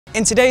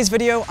In today's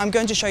video, I'm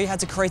going to show you how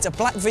to create a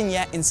black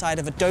vignette inside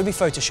of Adobe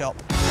Photoshop.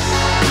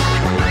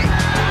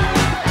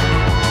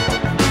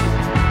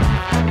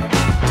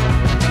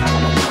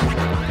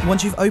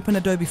 Once you've opened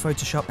Adobe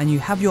Photoshop and you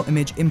have your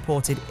image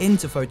imported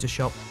into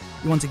Photoshop,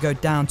 you want to go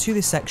down to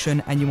this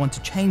section and you want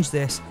to change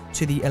this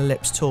to the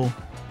ellipse tool.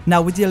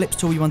 Now with the ellipse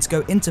tool, you want to go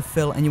into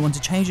fill and you want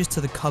to change this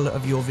to the color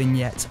of your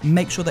vignette.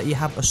 Make sure that you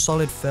have a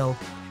solid fill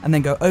and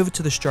then go over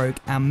to the stroke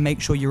and make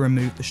sure you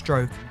remove the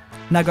stroke.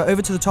 Now go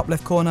over to the top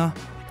left corner,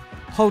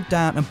 hold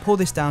down and pull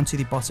this down to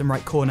the bottom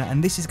right corner,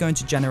 and this is going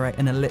to generate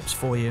an ellipse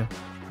for you.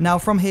 Now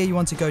from here you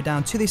want to go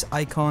down to this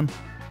icon,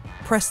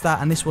 press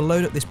that, and this will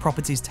load up this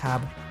properties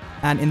tab.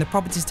 And in the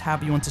properties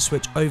tab you want to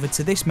switch over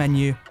to this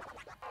menu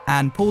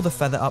and pull the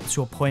feather up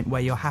to a point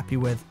where you're happy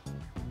with.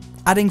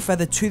 Adding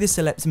feather to this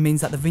ellipse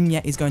means that the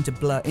vignette is going to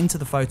blur into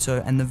the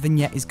photo and the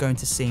vignette is going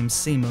to seem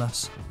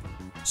seamless.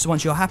 So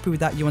once you're happy with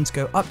that, you want to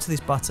go up to this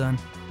button,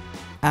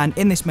 and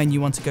in this menu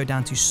you want to go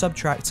down to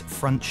subtract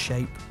front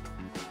shape.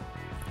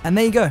 And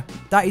there you go.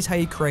 That is how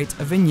you create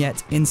a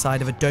vignette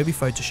inside of Adobe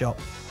Photoshop.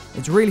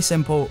 It's really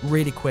simple,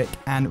 really quick,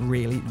 and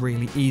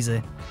really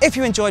easy. If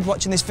you enjoyed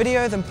watching this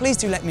video, then please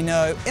do let me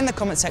know in the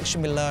comment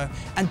section below,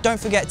 and don't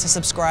forget to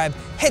subscribe,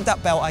 hit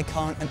that bell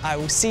icon, and I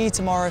will see you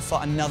tomorrow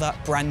for another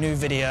brand new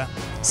video.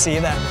 See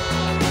you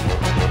then.